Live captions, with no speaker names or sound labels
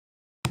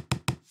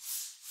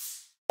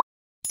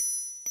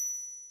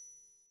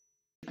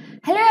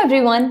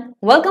everyone,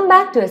 welcome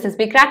back to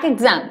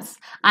SSBCrackExams.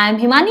 I am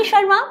Himani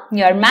Sharma,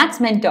 your maths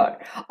mentor,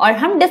 और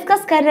हम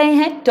discuss कर रहे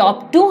हैं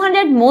टॉप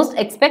 200 मोस्ट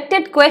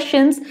एक्सपेक्टेड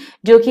क्वेश्चंस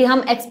जो कि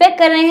हम एक्सपेक्ट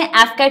कर रहे हैं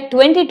AFCAT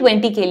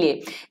 2020 के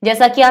लिए।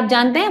 जैसा कि आप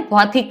जानते हैं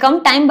बहुत ही कम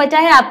टाइम बचा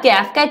है आपके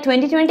AFCAT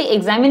 2020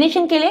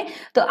 एग्जामिनेशन के लिए,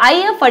 तो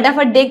आइए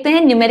फटाफट देखते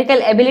हैं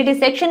न्यूमेरिकल एबिलिटी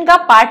सेक्शन का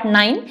पार्ट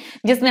 9,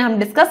 जिसमें हम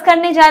डिस्कस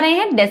करने जा रहे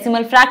हैं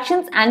डेसिमल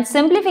फ्रैक्शंस एंड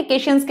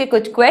सिंप्लीफिकेशंस के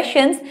कुछ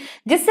क्वेश्चंस,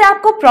 जिससे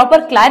आपको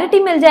प्रॉपर क्लैरिटी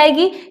मिल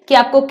जाएगी कि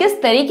आपको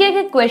किस तरीके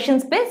के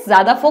क्वेश्चंस पे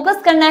ज्यादा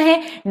फोकस करना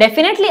है।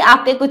 डेफिनेटली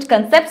आपके कुछ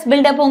कंसेप्ट्स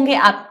बिल्डअप होंगे,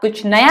 आप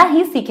कुछ नया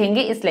ही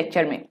सीखेंगे इस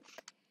लेक्चर में।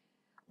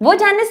 वो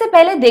जानने से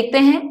पहले देखते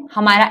हैं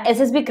हमारा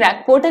एसएसबी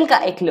क्रैक पोर्टल का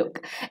एक look.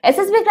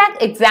 SSB crack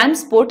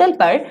exams portal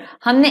पर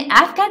हमने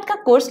AFCAT का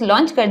कोर्स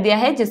लॉन्च कर दिया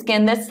है, जिसके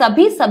अंदर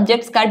सभी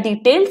सब्जेक्ट्स का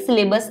डिटेल्ड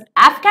सिलेबस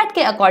AFCAT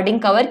के अकॉर्डिंग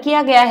कवर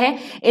किया गया है,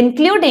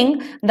 including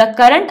the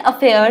current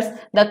affairs,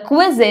 the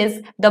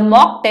quizzes, the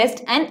mock test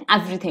and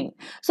everything.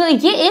 सो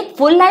ये एक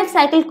फुल लाइफ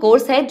साइकिल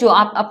कोर्स है जो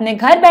आप अपने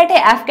घर बैठे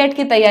AFCAT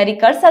की तैयारी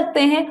कर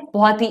सकते हैं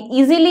बहुत ही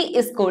इजीली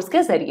इस कोर्स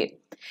के जरिए।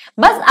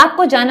 बस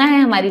आपको जाना है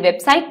हमारी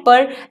वेबसाइट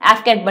पर,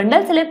 AFCAT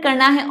बंडल सेलेक्ट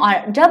करना है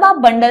और जब आप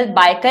बंडल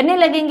बाय करने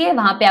लगेंगे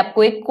वहां पे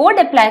आपको एक कोड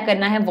अप्लाई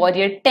करना है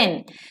वॉरियर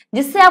 10,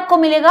 जिससे आपको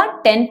मिलेगा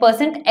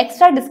 10%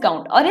 एक्स्ट्रा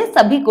डिस्काउंट और ये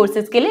सभी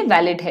कोर्सेज के लिए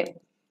वैलिड है।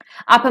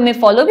 आप हमें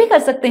फॉलो भी कर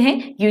सकते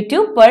हैं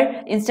YouTube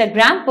पर,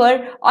 Instagram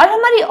पर और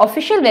हमारी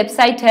ऑफिशियल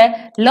वेबसाइट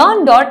है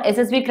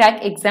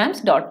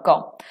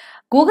learn.ssbcrackexams.com।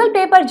 गूगल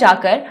पे पर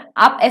जाकर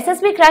आप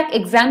SSB crack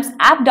exams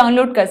app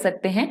download कर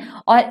सकते हैं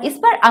और इस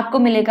पर आपको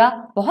मिलेगा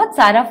बहुत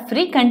सारा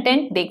फ्री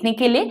कंटेंट देखने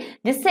के लिए,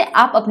 जिससे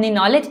आप अपनी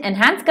नॉलेज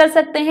एनहांस कर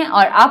सकते हैं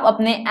और आप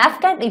अपने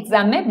AFCAT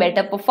एग्जाम में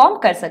बेटर परफॉर्म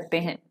कर सकते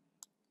हैं।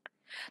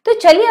 तो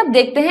चलिए अब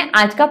देखते हैं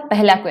आज का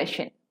पहला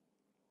question.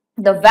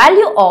 The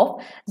value of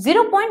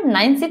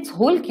 0.96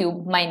 whole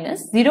cube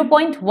minus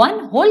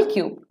 0.1 whole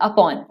cube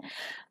upon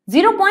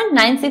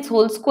 0.96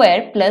 whole square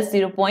plus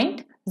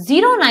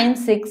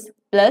 0.096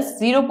 plus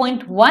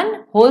 0.1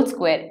 whole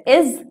square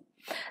is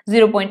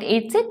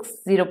 0.86,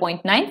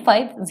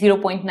 0.95,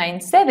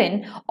 0.97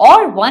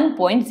 और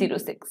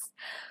 1.06।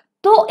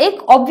 तो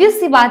एक ऑब्वियस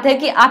सी बात है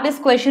कि आप इस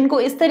क्वेश्चन को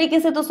इस तरीके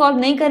से तो सॉल्व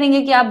नहीं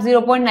करेंगे कि आप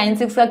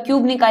 0.96 का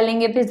क्यूब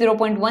निकालेंगे फिर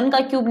 0.1 का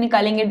क्यूब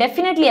निकालेंगे।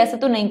 डेफिनेटली ऐसे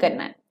तो नहीं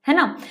करना है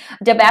ना।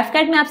 जब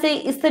AFCAT में आपसे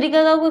इस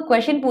तरीके का कोई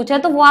क्वेश्चन पूछा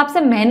तो वो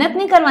आपसे मेहनत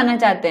नहीं करवाना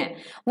चाहते हैं,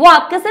 वो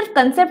आपके सिर्फ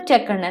कंसेप्ट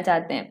चेक करना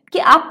चाहते हैं कि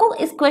आपको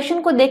इस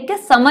क्वेश्चन को देख के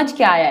समझ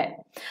क्या आया है।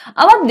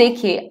 अब आप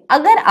देखिए,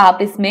 अगर आप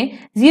इसमें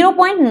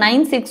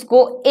 0.96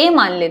 को A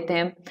मान लेते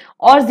हैं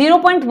और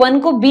 0.1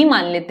 को B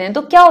मान लेते हैं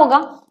तो क्या होगा,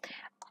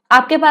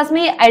 आपके पास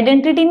में ये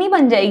आइडेंटिटी नहीं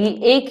बन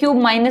जाएगी A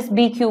cube minus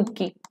B cube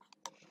की,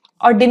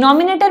 और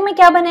डिनोमिनेटर में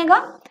क्या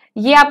बनेगा,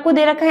 ये आपको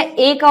दे रखा है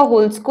A का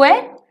होल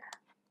स्क्वायर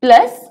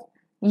प्लस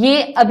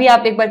ये अभी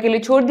आप एक बार के लिए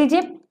छोड़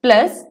दीजिए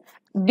प्लस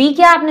B,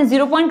 क्या आपने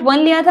 0.1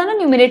 लिया था ना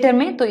न्यूमरेटर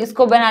में, तो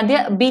इसको बना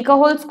दिया B का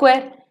होल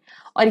स्क्वायर,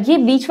 और ये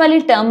बीच वाली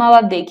टर्म अब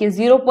आप देखिए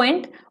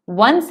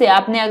 0.1 से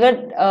आपने अगर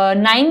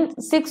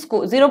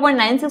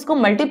 0.96 को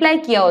मल्टीप्लाई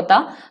किया होता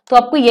तो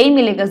आपको यही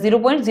मिलेगा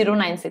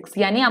 0.096,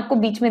 यानी आपको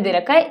बीच में दे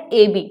रखा है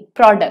AB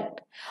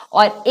प्रोडक्ट।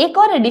 और एक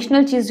और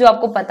एडिशनल चीज जो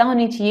आपको पता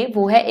होनी चाहिए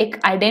वो है एक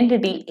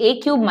identity A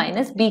cube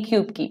minus B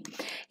cube की।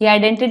 ये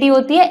आइडेंटिटी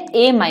होती है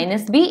A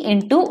minus B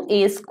into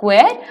A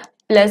square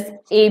plus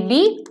AB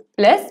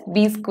plus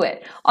B square,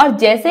 और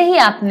जैसे ही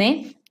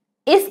आपने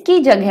इसकी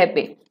जगह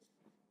पे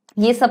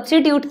ये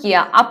सब्स्टिट्यूट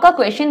किया आपका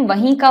क्वेश्चन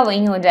वहीं का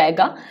वहीं हो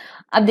जाएगा।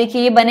 अब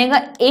देखिए ये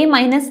बनेगा A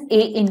minus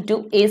A into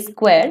A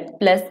square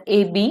plus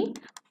AB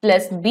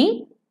plus B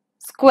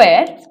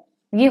square,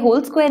 ये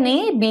होल स्क्वायर नहीं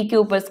है, B के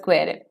ऊपर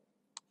स्क्वायर है,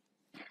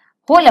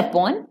 whole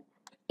upon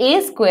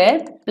A square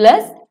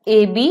plus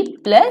AB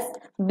plus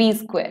B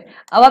square.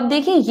 अब आप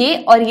देखिए ये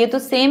और ये तो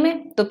सेम है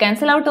तो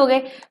कैंसिल आउट हो गए,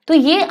 तो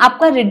ये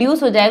आपका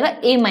रिड्यूस हो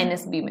जाएगा A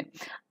माइनस B में।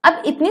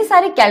 अब इतनी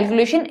सारी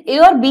कैलकुलेशन A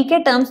और B के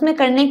टर्म्स में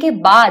करने के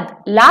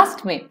बाद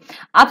लास्ट में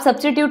आप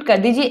सब्स्टिट्यूट कर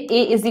दीजिए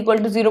A इज इक्वल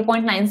टू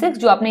 0.96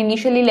 जो आपने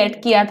इनिशियली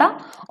लेट किया था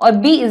और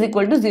B इज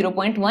इक्वल टू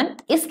 0.1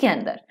 इसके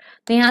अंदर,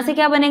 तो यहां से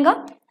क्या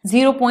बनेगा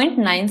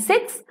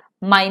 0.96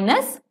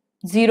 माइनस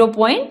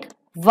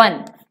 0.1,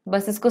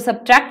 बस इसको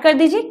सब्ट्रैक्ट कर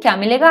दीजिए, क्या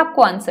मिलेगा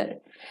आपको आंसर,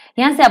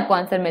 यहां से आपको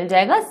आंसर मिल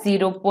जाएगा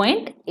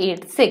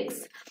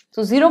 0.86।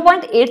 तो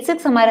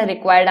 0.86 हमारा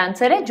रिक्वायर्ड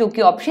आंसर है जो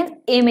कि ऑप्शन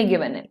ए में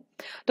गिवन है।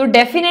 तो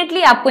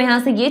डेफिनेटली आपको यहां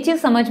से ये चीज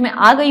समझ में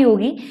आ गई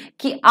होगी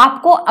कि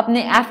आपको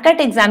अपने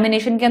AFCAT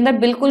एग्जामिनेशन के अंदर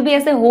बिल्कुल भी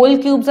ऐसे होल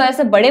क्यूब्स और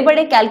ऐसे बड़े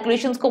बड़े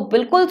कैलकुलेशंस को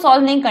बिल्कुल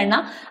सॉल्व नहीं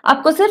करना,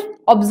 आपको सिर्फ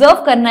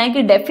ऑब्जर्व करना है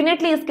कि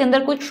डेफिनेटली इसके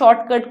अंदर कुछ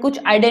शॉर्टकट, कुछ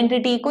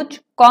आइडेंटिटी, कुछ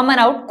कॉमन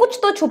आउट, कुछ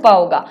तो छुपा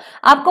होगा,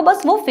 आपको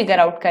बस वो फिगर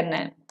आउट करना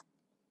है।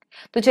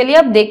 तो चलिए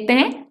अब देखते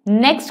हैं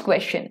next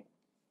question.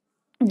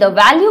 The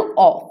value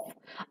of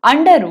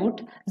under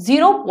root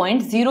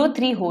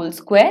 0.03 whole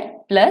square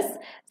plus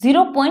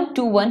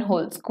 0.21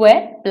 whole square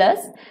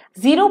plus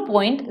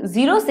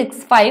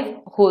 0.065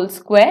 whole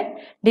square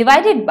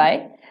divided by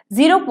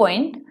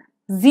 0.0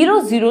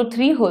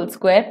 003 whole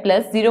square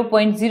plus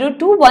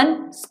 0.021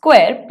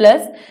 square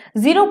plus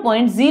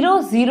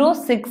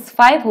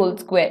 0.0065 whole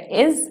square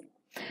is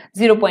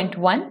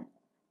 0.1,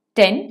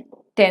 10,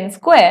 10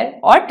 square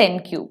और 10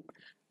 क्यूब।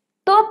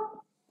 तो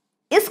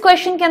इस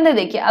क्वेश्चन के अंदर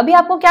देखिए, अभी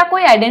आपको क्या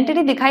कोई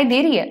आइडेंटिटी दिखाई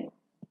दे रही है?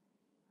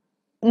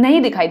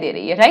 नहीं दिखाई दे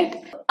रही है, राइट?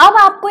 अब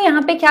आपको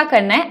यहाँ पे क्या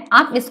करना है,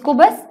 आप इसको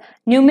बस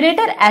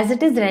न्यूमरेटर एज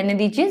इट इज रहने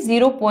दीजिए,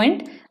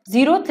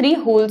 0.03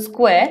 whole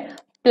square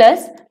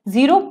plus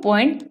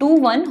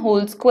 0.21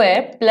 whole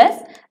square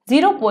plus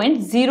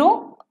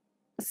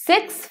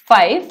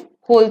 0.065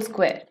 whole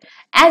square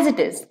as it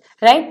is,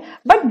 right?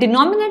 But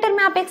denominator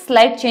में आप एक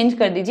स्लाइड चेंज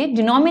कर दीजिए।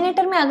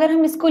 डिनोमिनेटर में अगर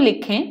हम इसको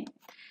लिखें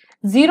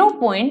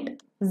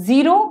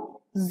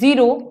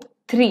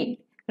 0.003,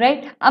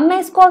 राइट? अब मैं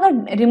इसको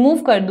अगर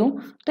रिमूव कर दूं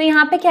तो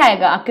यहाँ पे क्या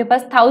आएगा, आपके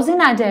पास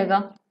 1000 आ जाएगा,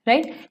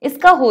 राइट?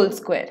 इसका होल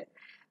स्क्वायर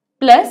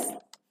प्लस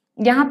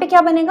यहाँ पे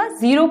क्या बनेगा,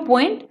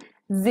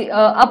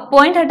 अब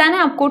पॉइंट हटाना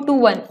है आपको,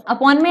 21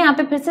 अपॉन में यहाँ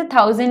पे फिर से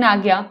 1000 आ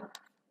गया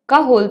का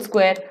होल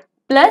स्क्वायर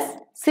प्लस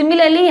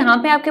सिमिलरली यहाँ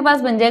पे आपके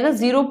पास बन जाएगा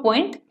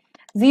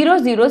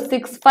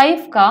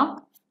 0.0065 का,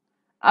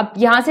 अब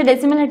यहां से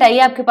डेसिमल हटाइए,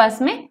 आपके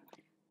पास में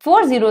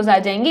 4 zeros आ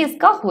जाएंगे,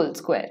 इसका होल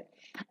स्क्वायर।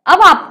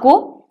 अब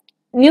आपको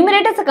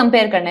न्यूमरेटर से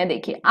कंपेयर करना है।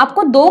 देखिए,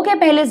 आपको 2 के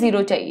पहले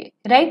 0 चाहिए,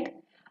 राइट?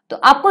 तो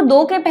आपको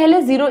 2 के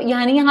पहले 0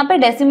 यानी यहाँ पे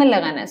डेसिमल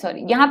लगाना है,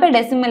 सॉरी यहाँ पे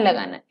डेसिमल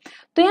लगाना है।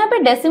 तो यहाँ पे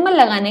डेसिमल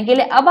लगाने के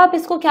लिए अब आप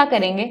इसको क्या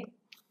करेंगे,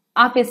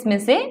 आप इसमें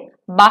से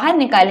बाहर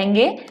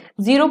निकालेंगे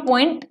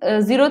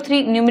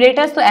 0.03,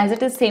 न्यूमरेटर्स तो एज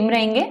इट इज सेम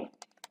रहेंगे,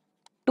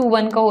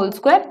 21 का होल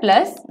स्क्वायर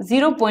प्लस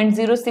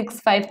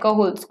 0.065 का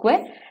होल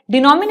स्क्वायर।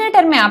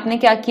 डिनोमिनेटर में आपने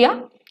क्या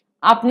किया,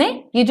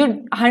 आपने ये जो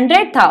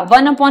 100 था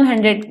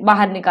 1/100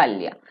 बाहर निकाल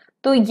लिया,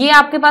 तो ये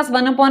आपके पास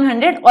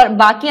 1/100 और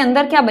बाकी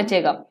अंदर क्या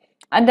बचेगा,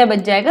 अंदर बच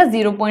जाएगा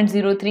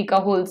 0.03 का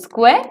होल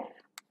स्क्वायर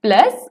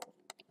प्लस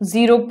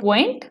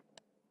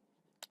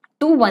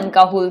 0.21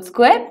 का होल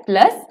स्क्वायर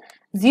प्लस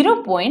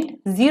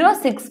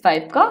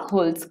 0.065 का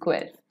होल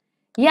स्क्वायर,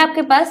 ये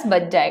आपके पास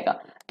बच जाएगा।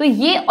 तो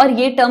ये और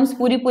ये टर्म्स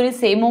पूरी पूरी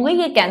सेम हो गई,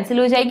 ये कैंसिल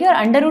हो जाएगी और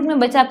अंडर रूट में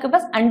बचा आपके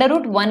पास under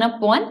root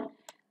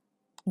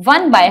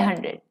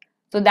 1/100,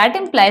 so that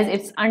implies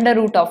it's under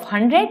root of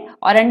 100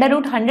 और अंडर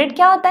रूट 100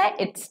 क्या होता है,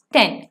 it's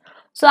 10।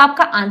 सो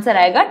आपका आंसर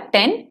आएगा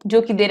 10,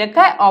 जो कि दे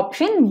रखा है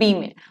ऑप्शन बी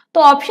में।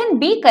 तो ऑप्शन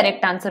बी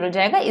करेक्ट आंसर हो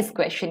जाएगा इस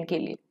क्वेश्चन के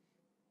लिए।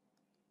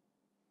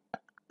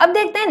 अब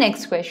देखते हैं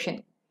next question.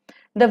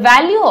 The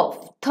value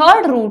of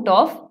third root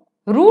of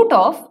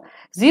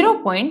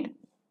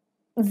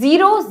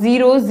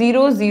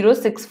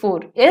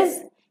 0.000064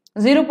 is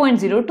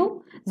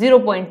 0.02,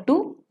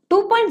 0.2,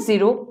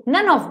 2.0,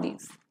 none of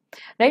these,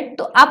 right?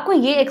 तो आपको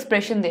ये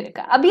एक्सप्रेशन दे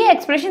रखा है। अब ये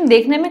एक्सप्रेशन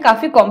देखने में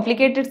काफी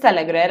कॉम्प्लिकेटेड सा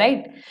लग रहा है,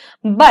 राइट?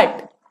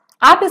 बट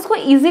आप इसको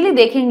इजीली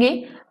देखेंगे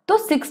तो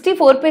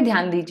 64 पे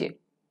ध्यान दीजिए।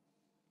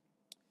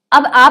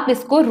 अब आप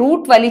इसको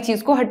रूट वाली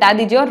चीज को हटा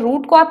दीजिए और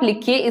रूट को आप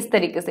लिखिए इस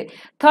तरीके से,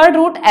 third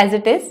root as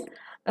it is.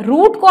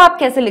 Root को आप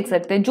कैसे लिख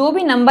सकते हैं, जो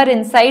भी नंबर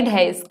इनसाइड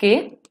है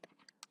इसके,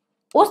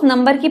 उस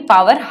नंबर की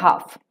पावर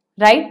हाफ,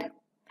 राइट?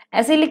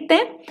 ऐसे लिखते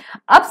हैं।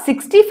 अब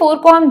 64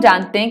 को हम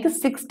जानते हैं कि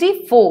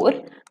 64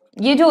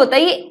 ये जो होता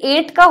है ये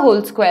 8 का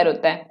होल स्क्वायर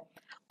होता है,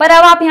 पर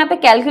अब आप यहाँ पे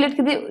कैलकुलेट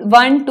कीजिए,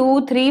 1 2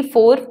 3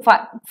 4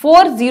 5,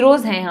 4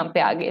 जीरोस हैं यहाँ पे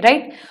आगे,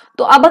 राइट?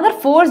 तो अब अगर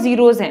 4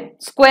 जीरोस हैं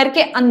स्क्वायर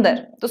के अंदर,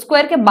 तो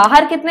स्क्वायर के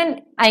बाहर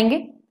कितने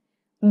आएंगे,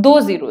 2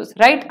 जीरोस,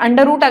 राइट?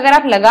 अंडर रूट अगर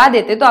आप लगा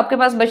देते तो आपके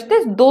पास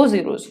बचते 2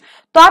 जीरोस।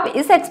 तो आप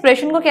इस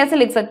एक्सप्रेशन को कैसे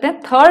लिख सकते हैं,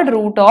 थर्ड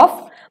रूट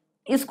ऑफ,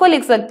 इसको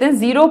लिख सकते हैं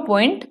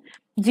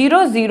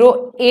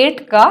 0.008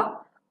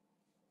 का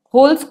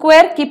होल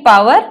स्क्वायर की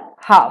पावर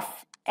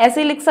हाफ,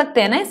 ऐसे लिख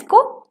सकते हैं ना इसको,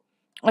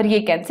 और ये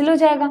कैंसिल हो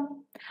जाएगा।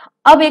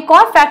 अब एक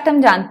और फैक्ट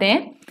हम जानते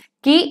हैं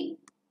कि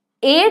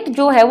 8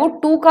 जो है वो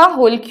 2 का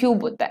होल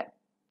क्यूब होता है,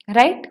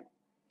 राइट?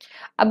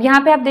 अब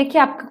यहां पे आप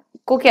देखिए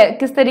आपको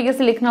किस तरीके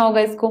से लिखना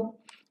होगा इसको,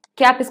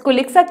 क्या आप इसको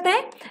लिख सकते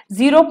हैं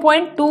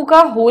 0.2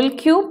 का होल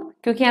क्यूब,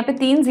 क्योंकि यहाँ पे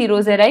 3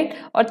 जीरोस है, राइट?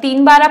 और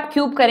 3 बार आप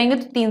क्यूब करेंगे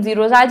तो 3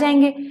 जीरोस आ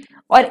जाएंगे,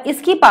 और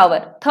इसकी पावर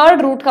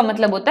थर्ड रूट का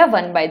मतलब होता है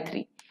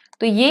 1/3,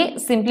 तो ये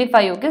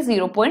सिंप्लीफाई होकर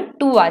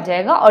 0.2 आ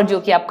जाएगा, और जो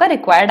कि आपका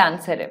रिक्वायर्ड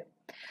आंसर है।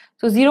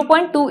 So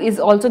 0.2 is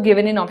also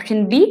given in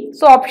option B.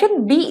 So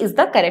option B is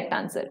the correct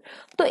answer.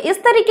 तो इस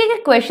तरीके के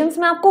क्वेश्चंस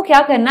में आपको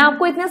क्या करना है,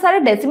 आपको इतने सारे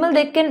डेसिमल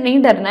देख के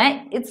नहीं डरना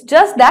है, इट्स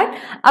जस्ट दैट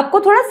आपको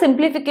थोड़ा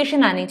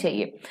सिंप्लीफिकेशन आनी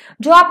चाहिए।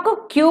 जो आपको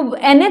क्यूब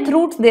nth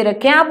रूट्स दे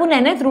रखे हैं, आप उन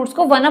nth रूट्स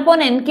को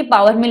 1/n की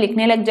पावर में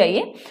लिखने लग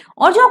जाइए,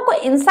 और जो आपको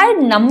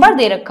इनसाइड नंबर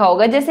दे रखा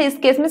होगा, जैसे इस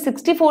केस में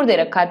 64 दे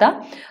रखा था,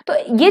 तो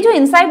ये जो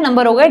इनसाइड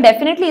नंबर होगा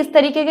डेफिनेटली इस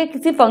तरीके के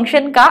किसी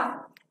फंक्शन का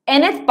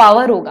nth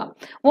पावर होगा,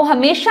 वो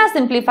हमेशा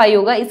सिंप्लीफाई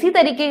होगा। इसी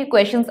तरीके के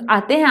क्वेश्चंस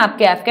आते हैं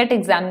आपके एफकैट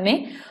एग्जाम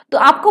में, तो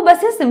आपको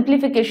बस ये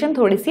सिंप्लीफिकेशन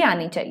थोड़ी सी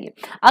आनी चाहिए।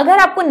 अगर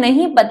आपको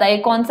नहीं पता है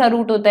कौन सा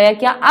रूट होता है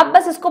क्या, आप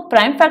बस इसको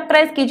प्राइम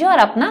फैक्टराइज कीजिए और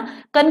अपना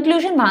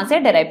कंक्लूजन वहां से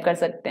डिराइव कर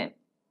सकते हैं।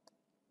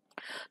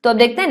 तो अब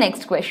देखते हैं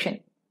next question.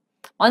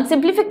 On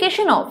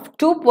simplification of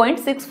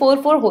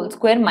 2.644 whole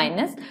square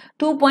minus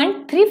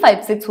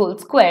 2.356 whole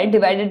square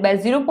divided by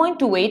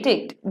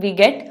 0.288, we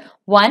get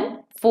 1,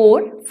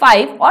 4,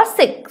 5 और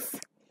 6.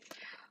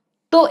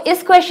 तो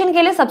इस क्वेश्चन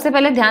के लिए सबसे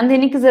पहले ध्यान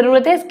देने की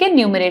जरूरत है इसके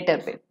न्यूमरेटर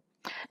पे.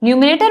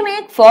 न्यूमरेटर में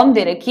एक फॉर्म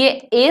दे रखी है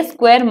a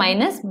square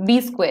minus b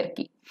square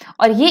की,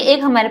 और ये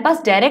एक हमारे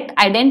पास डायरेक्ट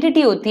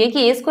आइडेंटिटी होती है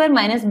कि a square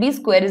minus b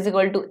square is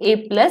equal to a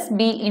plus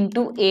b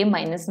into a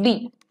minus b.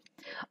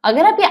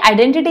 अगर आप ये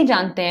आइडेंटिटी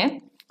जानते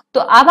हैं तो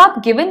अब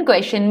आप गिवन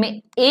क्वेश्चन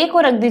में a को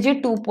रख दीजिए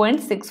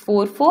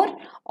 2.644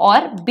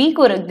 और b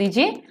को रख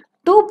दीजिए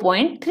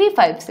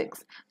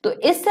 2.356. तो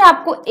इससे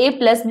आपको a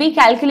प्लस b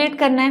कैलकुलेट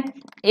करना है.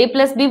 a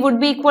plus b would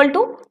be equal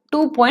to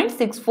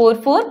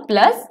 2.644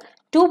 plus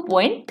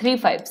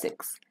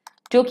 2.356,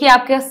 जो कि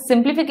आपके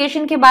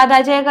सिंप्लीफिकेशन के बाद आ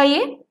जाएगा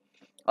ये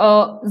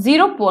ये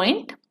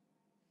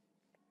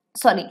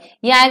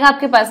आएगा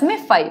आपके पास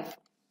में 5.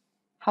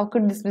 How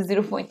could this B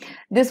 0.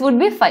 This would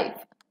be 5,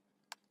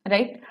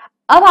 right.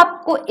 अब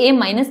आपको a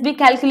माइनस बी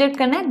कैलकुलेट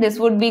करना है. This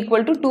would be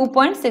equal to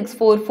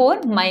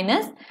 2.644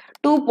 minus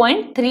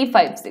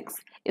 2.356.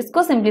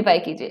 इसको सिंप्लीफाई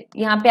कीजिए.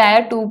 यहाँ पे आया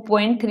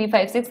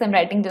 2.356. I am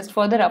writing just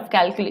for the rough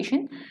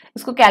calculation.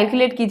 इसको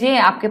कैलकुलेट कीजिए,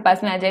 आपके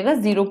पास में आ जाएगा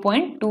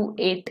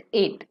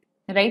 0.288,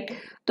 राइट.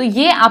 तो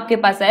ये आपके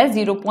पास आया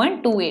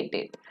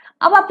 0.288.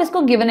 अब आप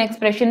इसको गिवन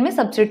एक्सप्रेशन में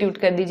सब्स्टिट्यूट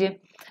कर दीजिए.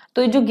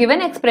 तो जो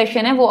गिवन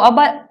एक्सप्रेशन है वो अब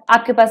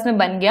आपके पास में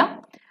बन गया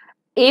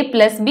a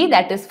plus B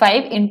that is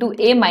 5 into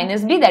a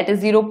minus B that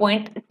is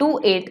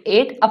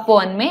 0.288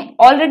 upon में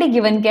ऑलरेडी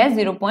गिवन क्या है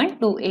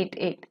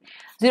 0.288.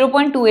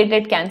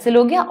 0.288 कैंसिल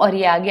हो गया और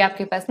ये आ गया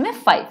आपके पास में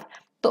 5.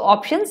 तो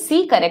ऑप्शन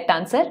सी करेक्ट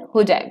आंसर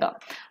हो जाएगा.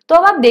 तो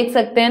अब आप देख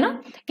सकते हैं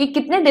ना कि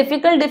कितने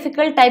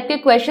डिफिकल्ट टाइप के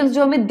क्वेश्चंस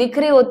जो हमें दिख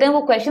रहे होते हैं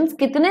वो क्वेश्चंस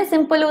कितने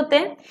सिंपल होते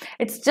हैं.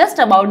 It's just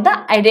about the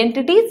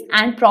identities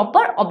and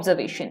proper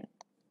observation.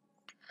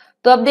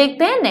 तो अब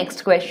देखते हैं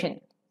next question.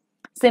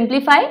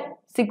 Simplify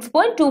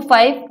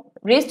 6.25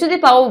 raised to the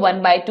power 1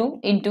 by 2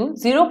 into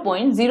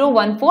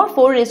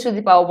 0.0144 raised to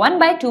the power 1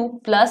 by 2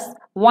 plus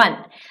 1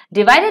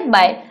 divided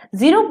by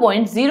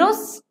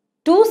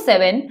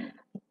 0.027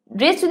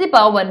 raised to the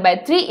power 1 by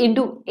 3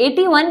 into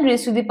 81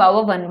 raised to the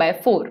power 1 by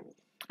 4.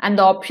 And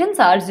the options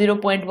are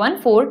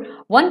 0.14,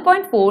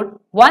 1.4,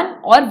 1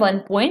 और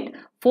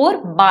 1.4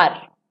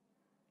 बार.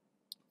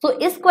 तो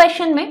इस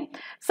question में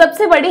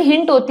सबसे बड़ी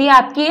hint होती है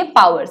आपकी ये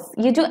पावर्स.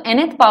 ये जो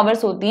nth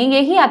पावर्स होती हैं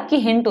यही आपकी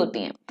हिंट होती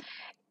हैं.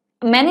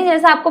 मैंने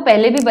जैसा आपको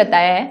पहले भी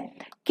बताया है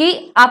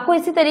कि आपको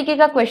इसी तरीके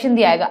का क्वेश्चन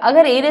दिया जाएगा.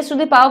 अगर a raise to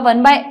the power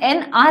 1 bye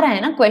n आ रहा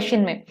है ना क्वेश्चन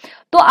में,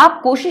 तो आप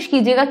कोशिश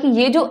कीजिएगा कि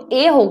ये जो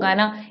a होगा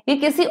ना ये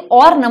किसी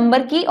और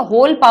नंबर की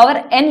होल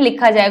पावर n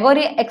लिखा जाएगा और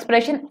ये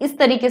एक्सप्रेशन इस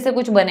तरीके से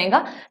कुछ बनेगा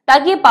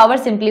ताकि ये पावर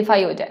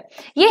सिंप्लीफाई हो जाए.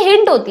 ये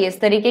हिंट होती है इस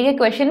तरीके के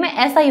क्वेश्चन में,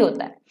 ऐसा ही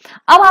होता है.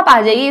 अब आप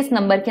आ जाइए इस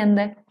नंबर के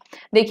अंदर.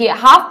 देखिए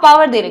हाफ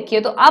पावर दे रखी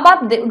है, तो अब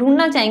आप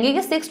ढूंढना चाहेंगे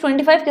कि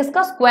 625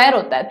 किसका स्क्वायर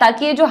होता है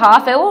ताकि ये जो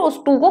हाफ है वो उस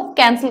 2 को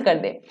कैंसिल कर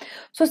दे.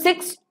 सो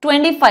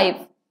 625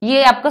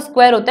 ये आपका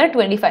स्क्वायर होता है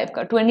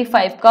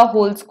 25 का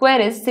होल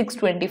स्क्वायर इज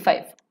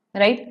 625,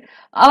 राइट.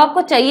 अब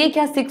आपको चाहिए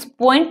क्या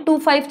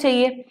 6.25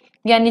 चाहिए,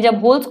 यानी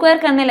जब होल स्क्वायर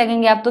करने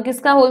लगेंगे आप तो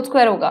किसका होल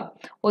स्क्वायर होगा,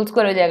 होल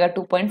स्क्वायर हो जाएगा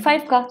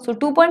 2.5 का. सो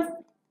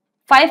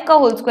 2.5 का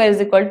whole square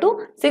is equal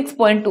to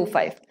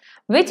 6.25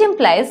 which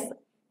implies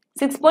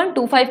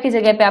 6.25 की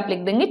जगह पे आप लिख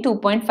देंगे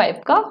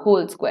 2.5 का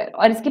होल स्क्वायर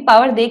और इसकी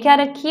पावर दे क्या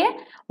रखी है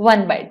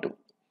 1 by 2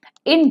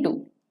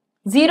 इंटू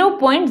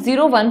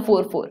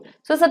 0.0144.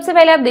 सो सबसे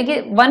पहले आप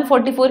देखिए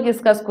 144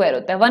 किसका स्क्वायर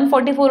होता है,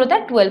 144 होता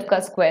है 12 का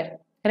स्क्वायर,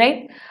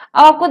 राइट.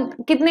 अब आपको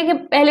कितने के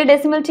पहले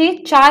डेसिमल चाहिए,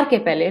 4 के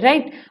पहले,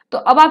 राइट. तो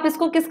अब आप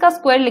इसको किसका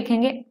स्क्वायर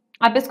लिखेंगे,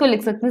 आप इसको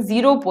लिख सकते हैं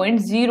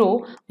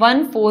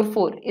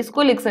 0.0144,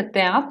 इसको लिख सकते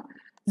हैं आप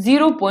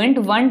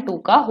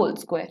 0.12 का होल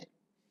स्क्वायर.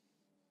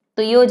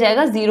 तो ये हो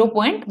जाएगा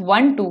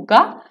 0.12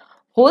 का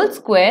होल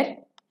स्क्वायर,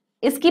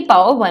 इसकी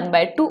पावर 1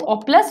 by 2 और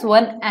plus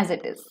 1 as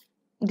it is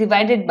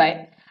divided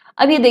by.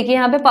 अब ये देखिए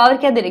यहाँ पे पावर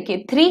क्या दे रखी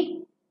है 3,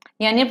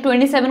 यानी अब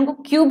 27 को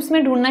क्यूब्स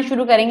में ढूंढना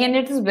शुरू करेंगे and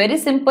it is very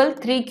simple.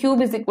 3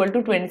 cube is equal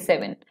to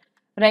 27,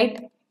 right.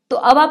 तो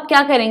अब आप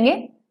क्या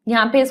करेंगे,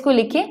 यहाँ पे इसको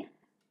लिखिए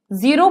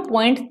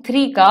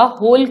 0.3 का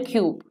होल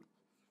क्यूब,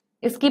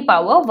 इसकी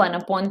पावर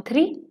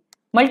 1/3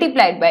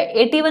 मल्टीप्लाइड बाय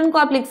 81 को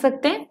आप लिख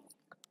सकते हैं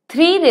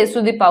 3 raised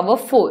to the power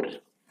 4,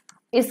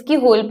 इसकी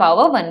होल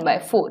पावर 1 by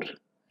 4,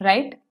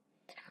 राइट.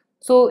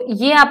 सो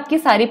ये आपकी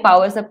सारी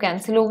पावर सब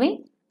कैंसिल हो गई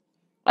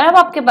और अब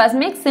आपके पास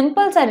में एक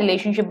सिंपल सा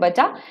रिलेशनशिप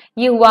बचा.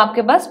 ये हुआ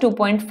आपके पास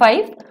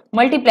 2.5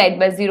 multiplied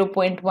by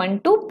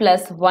 0.12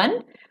 plus 1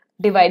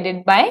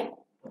 divided by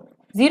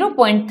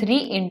 0.3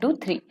 into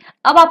 3.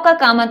 अब आपका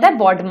काम आता है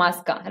बॉड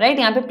मास का, राइट.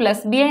 यहाँ पे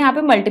प्लस भी है, यहाँ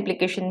पे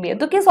मल्टीप्लीकेशन भी है.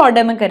 तो किस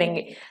ऑर्डर में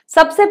करेंगे,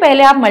 सबसे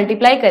पहले आप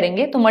मल्टीप्लाई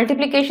करेंगे तो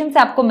मल्टीप्लीकेशन से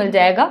आपको मिल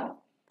जाएगा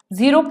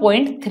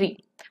 0.3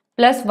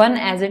 plus 1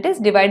 as it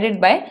is divided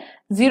by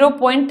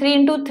 0.3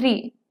 into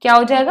 3 क्या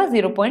हो जाएगा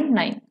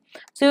 0.9.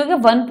 सो ये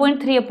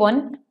 1.3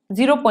 अपॉन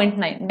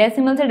 0.9,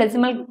 डेसिमल से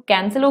डेसिमल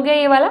कैंसिल हो गया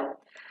ये वाला.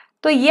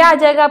 तो ये आ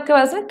जाएगा आपके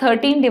पास में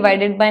 13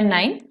 डिवाइडेड बाय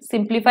 9.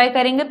 सिंप्लीफाई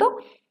करेंगे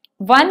तो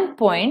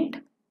 1.9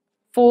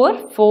 4,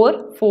 4,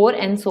 4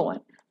 and so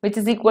on, which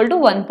is equal to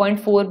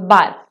 1.4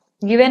 bar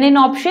given in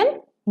option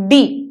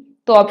D।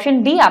 तो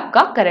ऑप्शन डी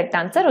आपका करेक्ट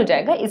आंसर हो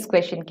जाएगा इस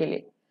क्वेश्चन के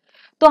लिए।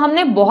 तो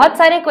हमने बहुत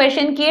सारे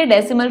क्वेश्चन किए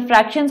डेसिमल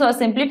फ्रैक्शंस और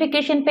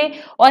सिंप्लीफिकेशन पे,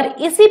 और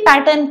इसी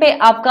पैटर्न पे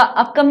आपका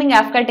अपकमिंग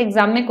एफकैट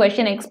एग्जाम में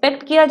क्वेश्चन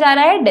एक्सपेक्ट किया जा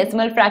रहा है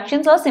डेसिमल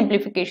फ्रैक्शंस और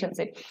सिंप्लीफिकेशन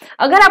से।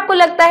 अगर आपको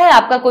लगता है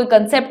आपका कोई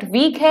कंसेप्ट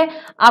वीक है,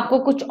 आपको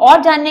कुछ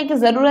और जानने की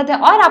जरूरत है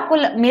और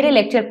आपको मेरे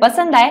लेक्चर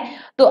पसंद आए,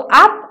 तो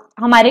आप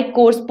हमारे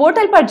कोर्स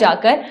पोर्टल पर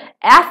जाकर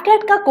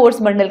एफकैट का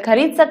कोर्स बंडल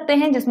खरीद सकते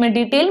हैं, जिसमें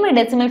डिटेल में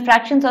डेसिमल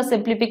फ्रैक्शंस और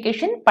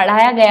सिंप्लीफिकेशन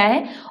पढ़ाया गया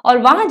है, और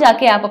वहां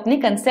जाके आप अपने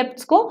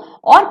कंसेप्ट्स को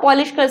और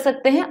पॉलिश कर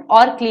सकते हैं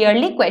और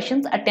क्लियरली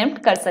क्वेश्चंस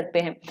अटेम्प्ट कर सकते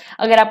हैं।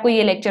 अगर आपको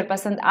ये लेक्चर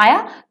पसंद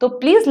आया तो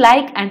please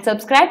like and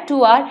subscribe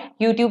to our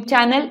YouTube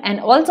channel, and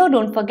also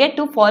don't forget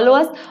to follow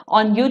us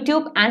on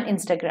YouTube and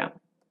Instagram.